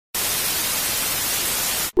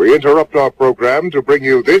We interrupt our program to bring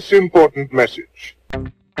you this important message.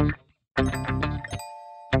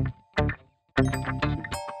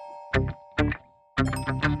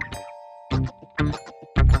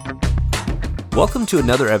 Welcome to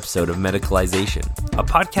another episode of Medicalization, a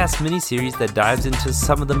podcast miniseries that dives into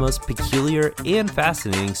some of the most peculiar and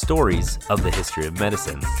fascinating stories of the history of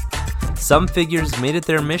medicine. Some figures made it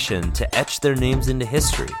their mission to etch their names into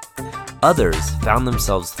history. Others found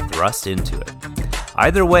themselves thrust into it.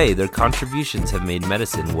 Either way, their contributions have made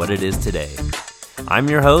medicine what it is today. I'm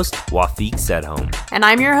your host, Wafiq Sedhome. And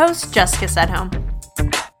I'm your host, Jessica Sedhome.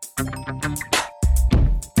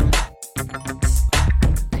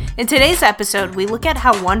 In today's episode, we look at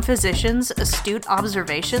how one physician's astute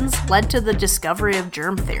observations led to the discovery of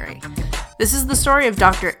germ theory. This is the story of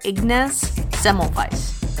Dr. Ignaz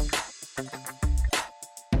Semmelweis.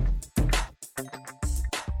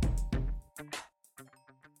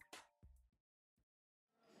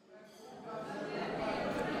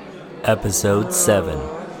 Episode 7,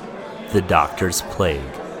 The Doctor's Plague.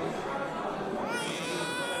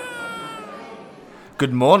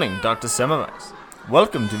 Good morning, Dr. Semmelweis.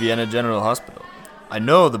 Welcome to Vienna General Hospital. I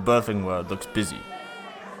know the birthing ward looks busy.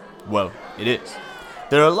 Well, it is.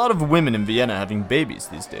 There are a lot of women in Vienna having babies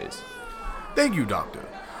these days. Thank you, Doctor.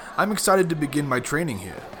 I'm excited to begin my training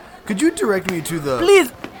here. Could you direct me to the...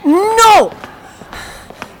 Please, no!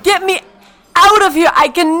 Get me out of here! I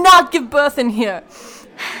cannot give birth in here!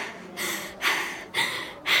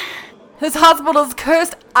 This hospital is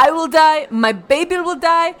cursed. I will die. My baby will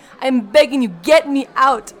die. I'm begging you, get me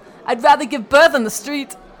out. I'd rather give birth on the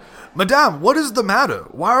street. Madame, what is the matter?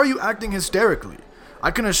 Why are you acting hysterically?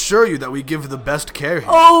 I can assure you that we give the best care here.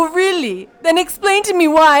 Oh, really? Then explain to me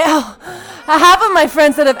why. Half of my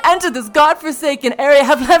friends that have entered this godforsaken area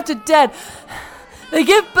have left it dead. They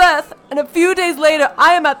give birth, and a few days later,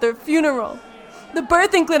 I am at their funeral. The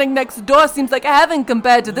birthing clinic next door seems like heaven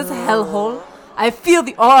compared to this hellhole. I feel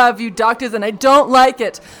the awe of you doctors, and I don't like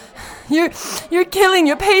it. You're killing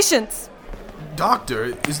your patients.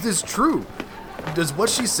 Doctor, is this true? Does what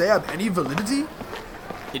she say have any validity?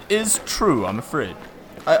 It is true, I'm afraid.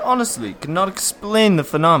 I honestly cannot explain the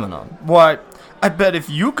phenomenon. Why, I bet if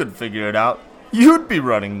you could figure it out, you'd be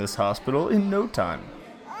running this hospital in no time.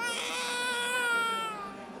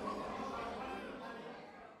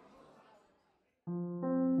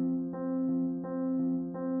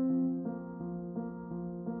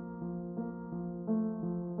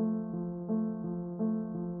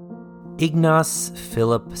 Ignaz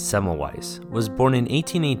Philipp Semmelweis was born in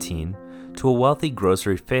 1818 to a wealthy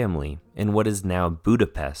grocery family in what is now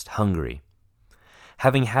Budapest, Hungary.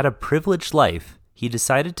 Having had a privileged life, he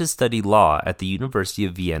decided to study law at the University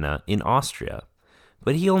of Vienna in Austria,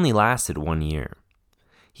 but he only lasted 1 year.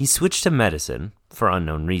 He switched to medicine, for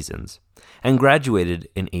unknown reasons, and graduated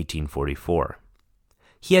in 1844.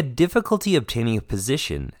 He had difficulty obtaining a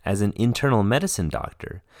position as an internal medicine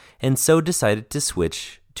doctor, and so decided to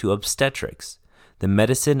switch to obstetrics, the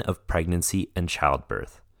medicine of pregnancy and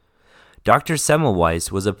childbirth. Dr. Semmelweis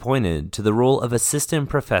was appointed to the role of assistant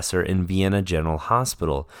professor in Vienna General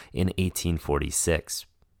Hospital in 1846.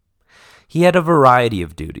 He had a variety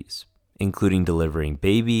of duties, including delivering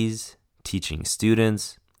babies, teaching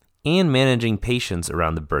students, and managing patients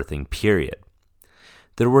around the birthing period.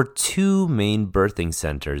 There were 2 main birthing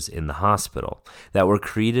centers in the hospital that were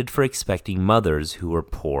created for expecting mothers who were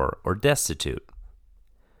poor or destitute.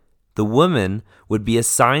 The women would be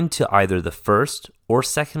assigned to either the first or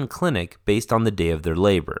second clinic based on the day of their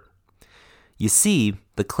labor. You see,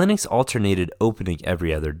 the clinics alternated opening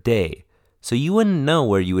every other day, so you wouldn't know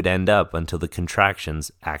where you would end up until the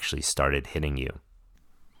contractions actually started hitting you.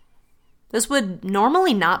 This would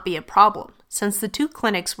normally not be a problem, since the 2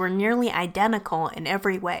 clinics were nearly identical in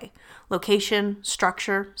every way: location,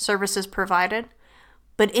 structure, services provided.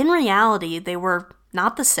 But in reality, they were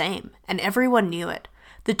not the same, and everyone knew it.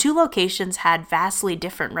 The 2 locations had vastly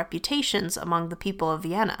different reputations among the people of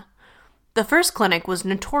Vienna. The first clinic was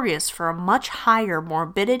notorious for a much higher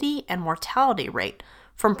morbidity and mortality rate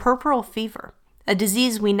from puerperal fever, a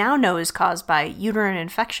disease we now know is caused by uterine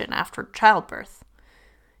infection after childbirth.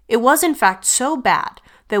 It was in fact so bad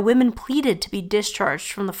that women pleaded to be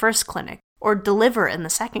discharged from the first clinic or deliver in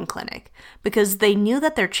the second clinic because they knew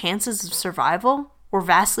that their chances of survival were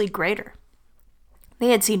vastly greater. They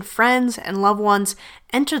had seen friends and loved ones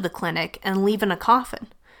enter the clinic and leave in a coffin.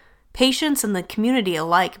 Patients and the community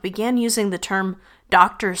alike began using the term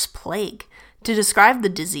doctor's plague to describe the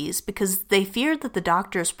disease because they feared that the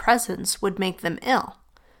doctor's presence would make them ill.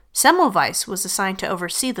 Semmelweis was assigned to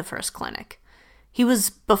oversee the first clinic. He was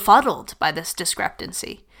befuddled by this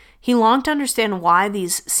discrepancy. He longed to understand why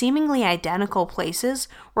these seemingly identical places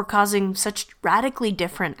were causing such radically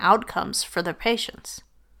different outcomes for their patients.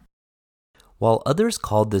 While others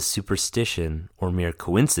called this superstition or mere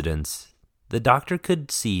coincidence, the doctor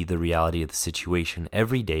could see the reality of the situation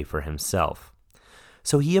every day for himself.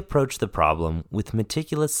 So he approached the problem with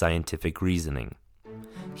meticulous scientific reasoning.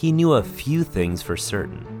 He knew a few things for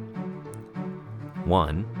certain.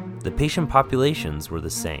 1. The patient populations were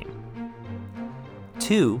the same.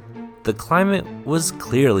 2. The climate was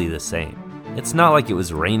clearly the same. It's not like it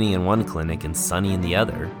was raining in one clinic and sunny in the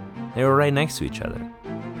other. They were right next to each other.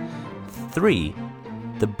 3.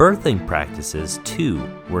 The birthing practices, too,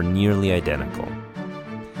 were nearly identical.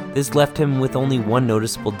 This left him with only one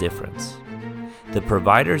noticeable difference. The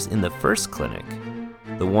providers in the first clinic,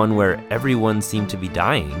 the one where everyone seemed to be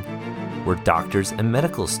dying, were doctors and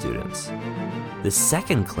medical students. The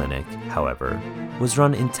second clinic, however, was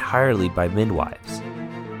run entirely by midwives.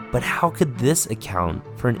 But how could this account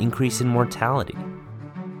for an increase in mortality?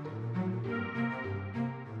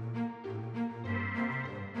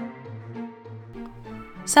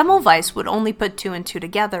 Semmelweis would only put 2 and 2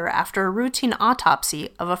 together after a routine autopsy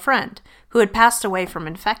of a friend who had passed away from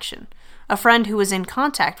infection, a friend who was in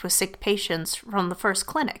contact with sick patients from the first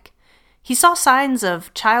clinic. He saw signs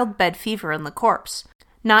of childbed fever in the corpse,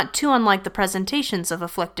 not too unlike the presentations of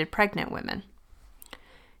afflicted pregnant women.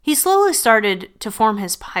 He slowly started to form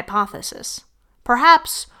his hypothesis.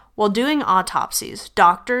 Perhaps, while doing autopsies,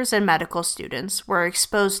 doctors and medical students were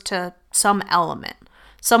exposed to some element,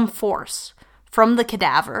 some force, from the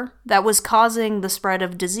cadaver that was causing the spread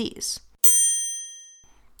of disease.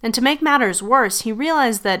 And to make matters worse, he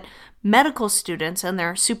realized that medical students and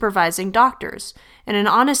their supervising doctors, in an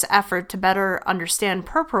honest effort to better understand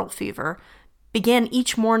puerperal fever, began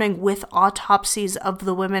each morning with autopsies of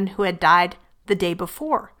the women who had died the day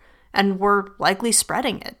before and were likely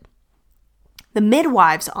spreading it. The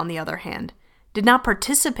midwives, on the other hand, did not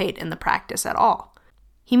participate in the practice at all.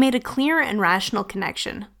 He made a clear and rational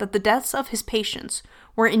connection that the deaths of his patients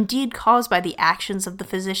were indeed caused by the actions of the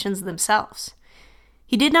physicians themselves.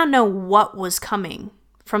 He did not know what was coming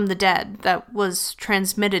from the dead that was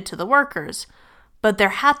transmitted to the workers, but there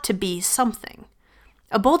had to be something.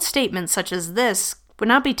 A bold statement such as this would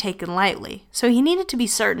not be taken lightly, so he needed to be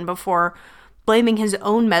certain before blaming his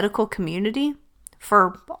own medical community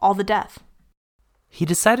for all the death. He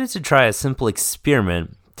decided to try a simple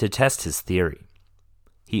experiment to test his theory.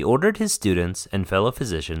 He ordered his students and fellow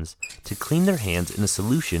physicians to clean their hands in a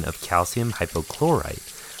solution of calcium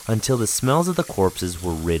hypochlorite until the smells of the corpses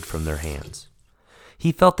were rid from their hands.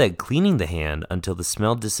 He felt that cleaning the hand until the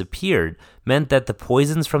smell disappeared meant that the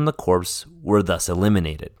poisons from the corpse were thus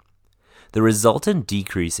eliminated. The resultant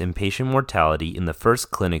decrease in patient mortality in the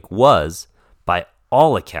first clinic was, by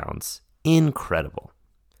all accounts, incredible.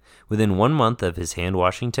 Within 1 month of his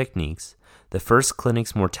hand-washing techniques, the first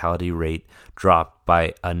clinic's mortality rate dropped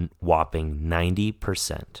by a whopping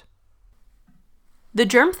 90%. The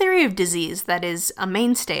germ theory of disease that is a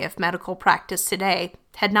mainstay of medical practice today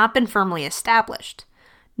had not been firmly established.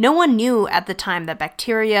 No one knew at the time that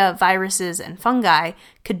bacteria, viruses, and fungi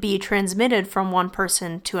could be transmitted from one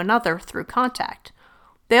person to another through contact.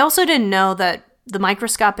 They also didn't know that the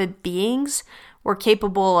microscopic beings were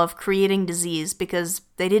capable of creating disease because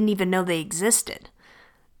they didn't even know they existed.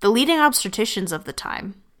 The leading obstetricians of the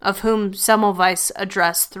time, of whom Semmelweis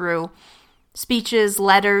addressed through speeches,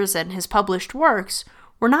 letters, and his published works,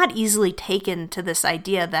 were not easily taken to this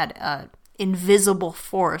idea that an invisible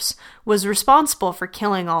force was responsible for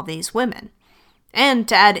killing all these women. And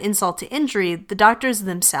to add insult to injury, the doctors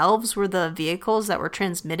themselves were the vehicles that were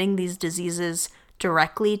transmitting these diseases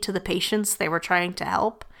directly to the patients they were trying to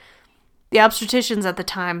help. The obstetricians at the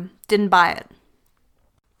time didn't buy it.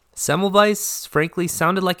 Semmelweis, frankly,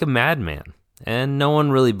 sounded like a madman, and no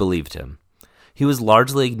one really believed him. He was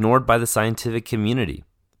largely ignored by the scientific community.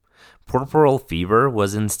 Puerperal fever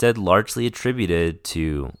was instead largely attributed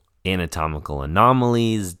to anatomical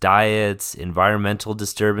anomalies, diets, environmental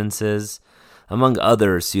disturbances, among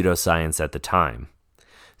other pseudoscience at the time.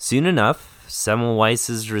 Soon enough,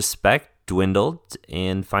 Semmelweis's respect dwindled,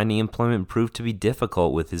 and finding employment proved to be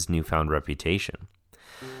difficult with his newfound reputation.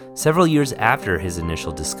 Several years after his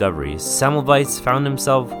initial discovery, Semmelweis found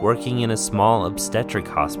himself working in a small obstetric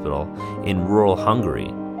hospital in rural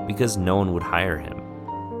Hungary because no one would hire him.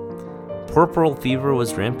 Puerperal fever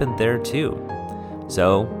was rampant there too,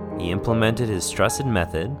 so he implemented his trusted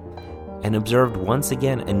method and observed once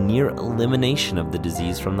again a near elimination of the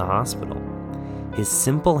disease from the hospital. His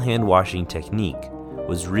simple hand-washing technique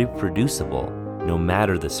was reproducible no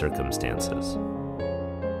matter the circumstances.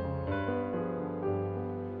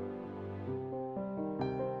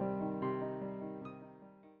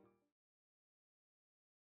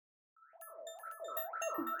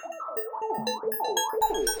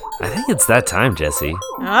 I think it's that time, Jesse.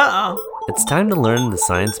 Uh-oh. It's time to learn the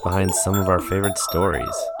science behind some of our favorite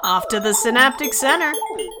stories. Off to the synaptic center.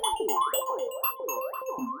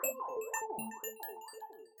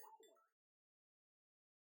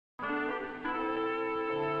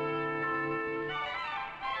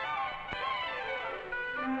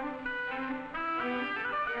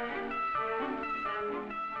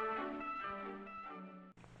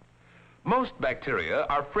 Most bacteria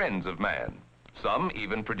are friends of man. Some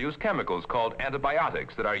even produce chemicals called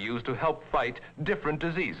antibiotics that are used to help fight different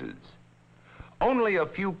diseases. Only a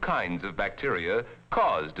few kinds of bacteria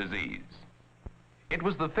cause disease. It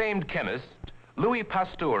was the famed chemist Louis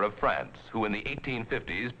Pasteur of France who in the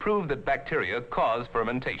 1850s proved that bacteria cause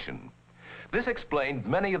fermentation. This explained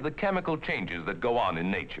many of the chemical changes that go on in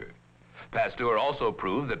nature. Pasteur also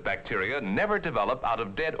proved that bacteria never develop out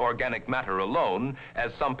of dead organic matter alone,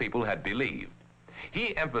 as some people had believed.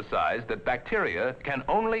 He emphasized that bacteria can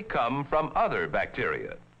only come from other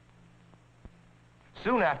bacteria.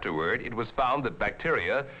 Soon afterward, it was found that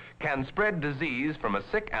bacteria can spread disease from a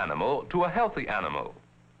sick animal to a healthy animal.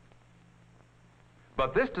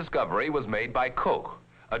 But this discovery was made by Koch,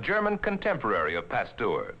 a German contemporary of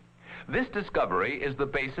Pasteur. This discovery is the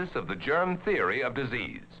basis of the germ theory of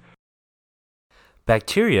disease.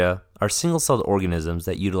 Bacteria are single-celled organisms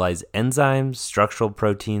that utilize enzymes, structural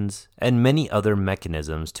proteins, and many other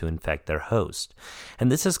mechanisms to infect their host,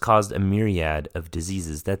 and this has caused a myriad of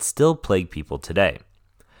diseases that still plague people today.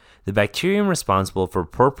 The bacterium responsible for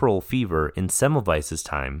puerperal fever in Semmelweis'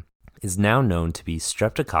 time is now known to be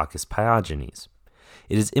Streptococcus pyogenes.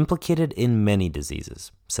 It is implicated in many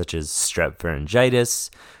diseases, such as strep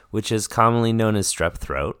pharyngitis, which is commonly known as strep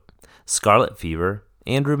throat, scarlet fever,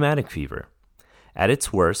 and rheumatic fever. At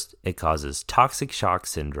its worst, it causes toxic shock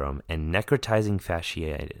syndrome and necrotizing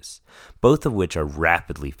fasciitis, both of which are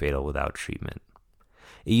rapidly fatal without treatment.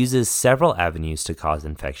 It uses several avenues to cause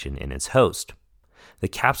infection in its host. The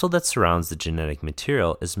capsule that surrounds the genetic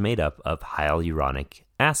material is made up of hyaluronic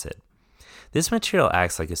acid. This material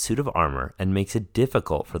acts like a suit of armor and makes it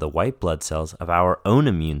difficult for the white blood cells of our own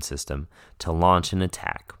immune system to launch an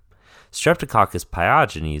attack. Streptococcus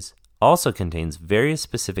pyogenes also contains various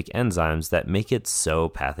specific enzymes that make it so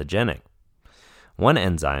pathogenic. One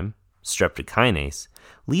enzyme, streptokinase,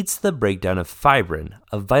 leads to the breakdown of fibrin,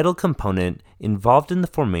 a vital component involved in the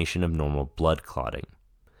formation of normal blood clotting.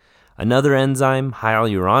 Another enzyme,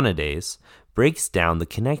 hyaluronidase, breaks down the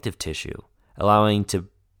connective tissue, allowing to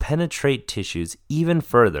penetrate tissues even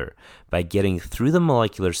further by getting through the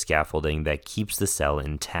molecular scaffolding that keeps the cell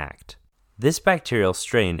intact. This bacterial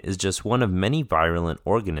strain is just one of many virulent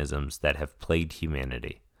organisms that have plagued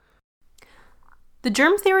humanity. The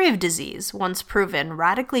germ theory of disease, once proven,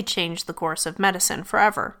 radically changed the course of medicine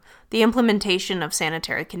forever. The implementation of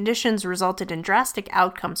sanitary conditions resulted in drastic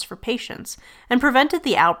outcomes for patients and prevented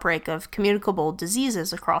the outbreak of communicable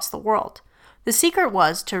diseases across the world. The secret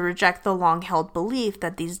was to reject the long-held belief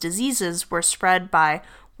that these diseases were spread by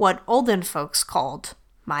what olden folks called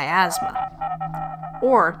miasma,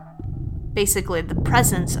 or basically the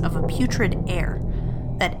presence of a putrid air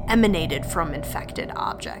that emanated from infected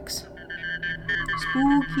objects.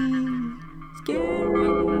 Spooky,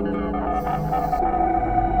 scary.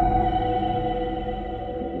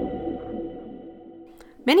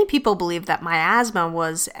 Many people believe that miasma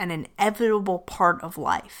was an inevitable part of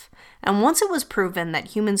life, and once it was proven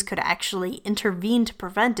that humans could actually intervene to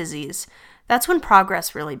prevent disease, that's when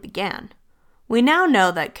progress really began. We now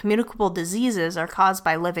know that communicable diseases are caused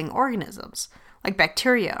by living organisms, like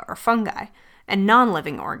bacteria or fungi, and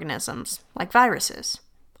non-living organisms, like viruses.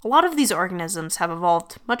 A lot of these organisms have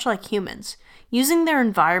evolved much like humans, using their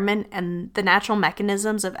environment and the natural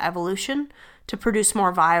mechanisms of evolution to produce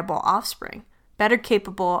more viable offspring, better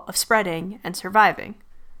capable of spreading and surviving.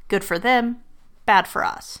 Good for them, bad for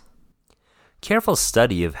us. Careful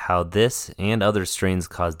study of how this and other strains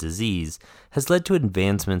cause disease has led to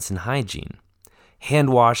advancements in hygiene.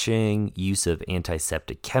 Hand washing, use of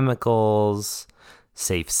antiseptic chemicals,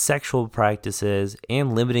 safe sexual practices,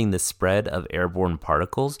 and limiting the spread of airborne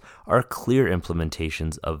particles are clear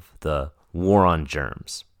implementations of the war on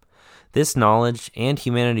germs. This knowledge and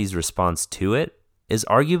humanity's response to it is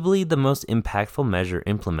arguably the most impactful measure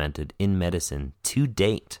implemented in medicine to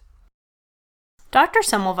date. Dr.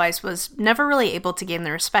 Semmelweis was never really able to gain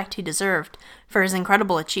the respect he deserved for his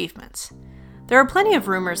incredible achievements. There are plenty of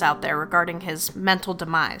rumors out there regarding his mental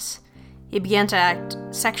demise. He began to act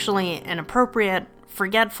sexually inappropriate,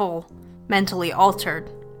 forgetful, mentally altered.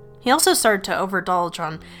 He also started to overindulge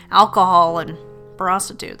on alcohol and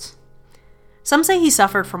prostitutes. Some say he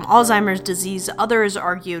suffered from Alzheimer's disease, others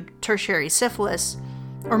argued tertiary syphilis,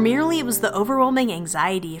 or merely it was the overwhelming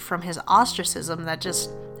anxiety from his ostracism that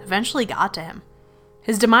just eventually got to him.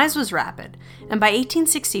 His demise was rapid, and by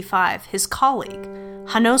 1865, his colleague,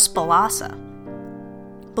 Janos Balassa,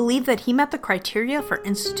 believed that he met the criteria for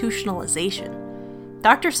institutionalization.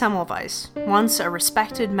 Dr. Semmelweis, once a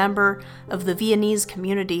respected member of the Viennese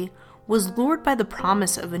community, was lured by the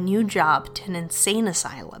promise of a new job to an insane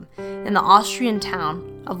asylum in the Austrian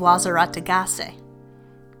town of Lazaretagasse.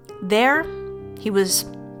 There, he was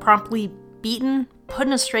promptly beaten, put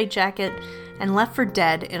in a straitjacket, and left for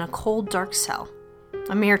dead in a cold, dark cell.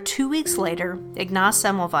 A mere 2 weeks later, Ignaz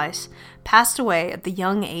Semmelweis passed away at the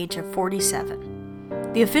young age of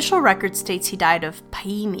 47. The official record states he died of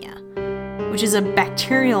pyemia, which is a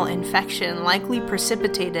bacterial infection likely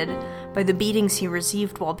precipitated by the beatings he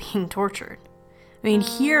received while being tortured. I mean,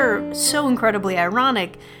 here, so incredibly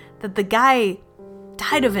ironic that the guy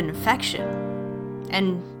died of an infection,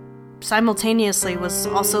 and simultaneously was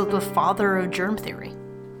also the father of germ theory.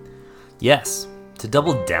 Yes, to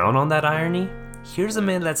double down on that irony, here's a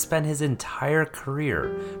man that spent his entire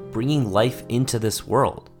career bringing life into this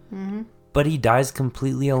world, but he dies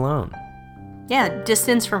completely alone. Yeah,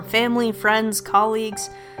 distance from family, friends, colleagues.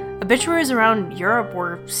 Obituaries around Europe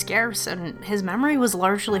were scarce, and his memory was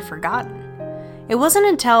largely forgotten. It wasn't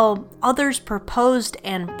until others proposed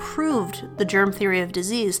and proved the germ theory of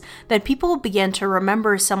disease that people began to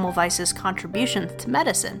remember Semmelweis's contributions to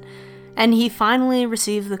medicine, and he finally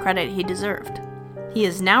received the credit he deserved. He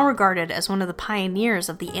is now regarded as one of the pioneers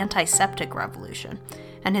of the antiseptic revolution,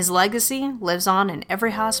 and his legacy lives on in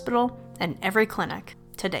every hospital and every clinic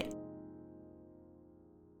to date.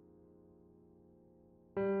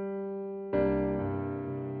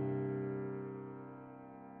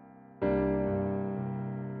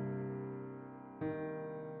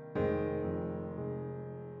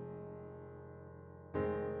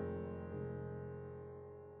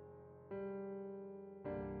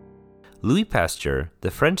 Louis Pasteur,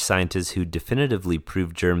 the French scientist who definitively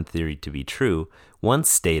proved germ theory to be true, once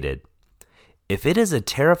stated, "If it is a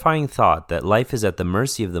terrifying thought that life is at the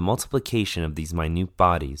mercy of the multiplication of these minute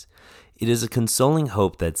bodies, it is a consoling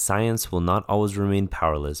hope that science will not always remain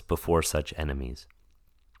powerless before such enemies."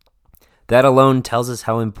 That alone tells us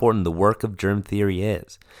how important the work of germ theory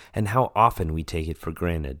is, and how often we take it for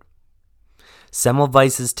granted.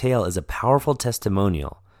 Semmelweis's tale is a powerful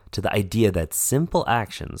testimonial to the idea that simple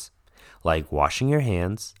actions, like washing your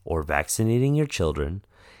hands or vaccinating your children,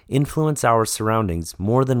 influence our surroundings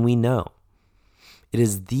more than we know. It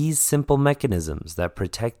is these simple mechanisms that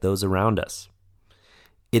protect those around us.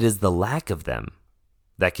 It is the lack of them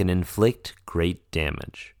that can inflict great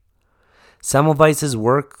damage. Semmelweis's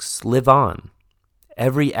works live on.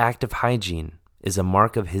 Every act of hygiene is a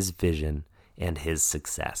mark of his vision and his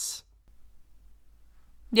success.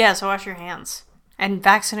 Yeah, so wash your hands and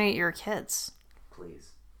vaccinate your kids. Please.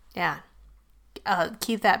 Yeah.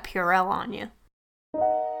 Keep that Purell on you.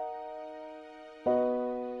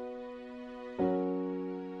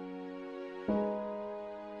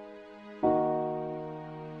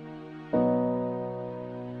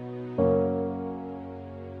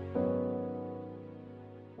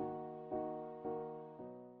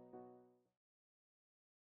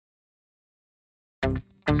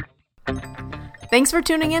 Thanks for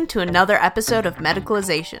tuning in to another episode of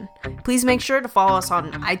Medicalization. Please make sure to follow us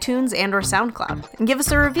on iTunes and or SoundCloud and give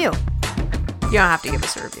us a review. You don't have to give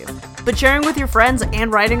us a review, but sharing with your friends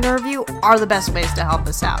and writing a review are the best ways to help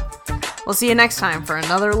us out. We'll see you next time for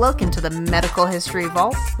another look into the Medical History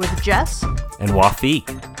Vault with Jess And Wafiq.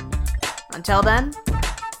 Until then,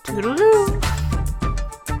 toodaloo!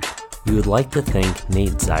 We would like to thank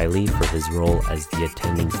Nate Ziley for his role as the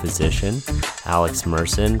attending physician, Alex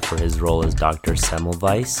Merson for his role as Dr.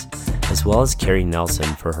 Semmelweis, as well as Carrie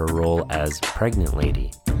Nelson for her role as Pregnant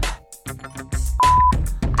Lady.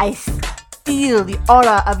 I feel the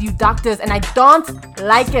aura of you doctors and I don't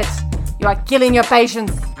like it. You are killing your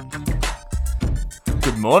patients.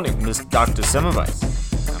 Good morning, Miss Dr. Semmelweis.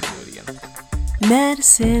 I'm doing it again.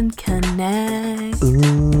 Medicine Connect.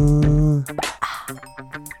 Ooh.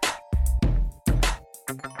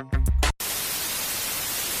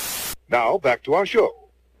 Now, back to our show.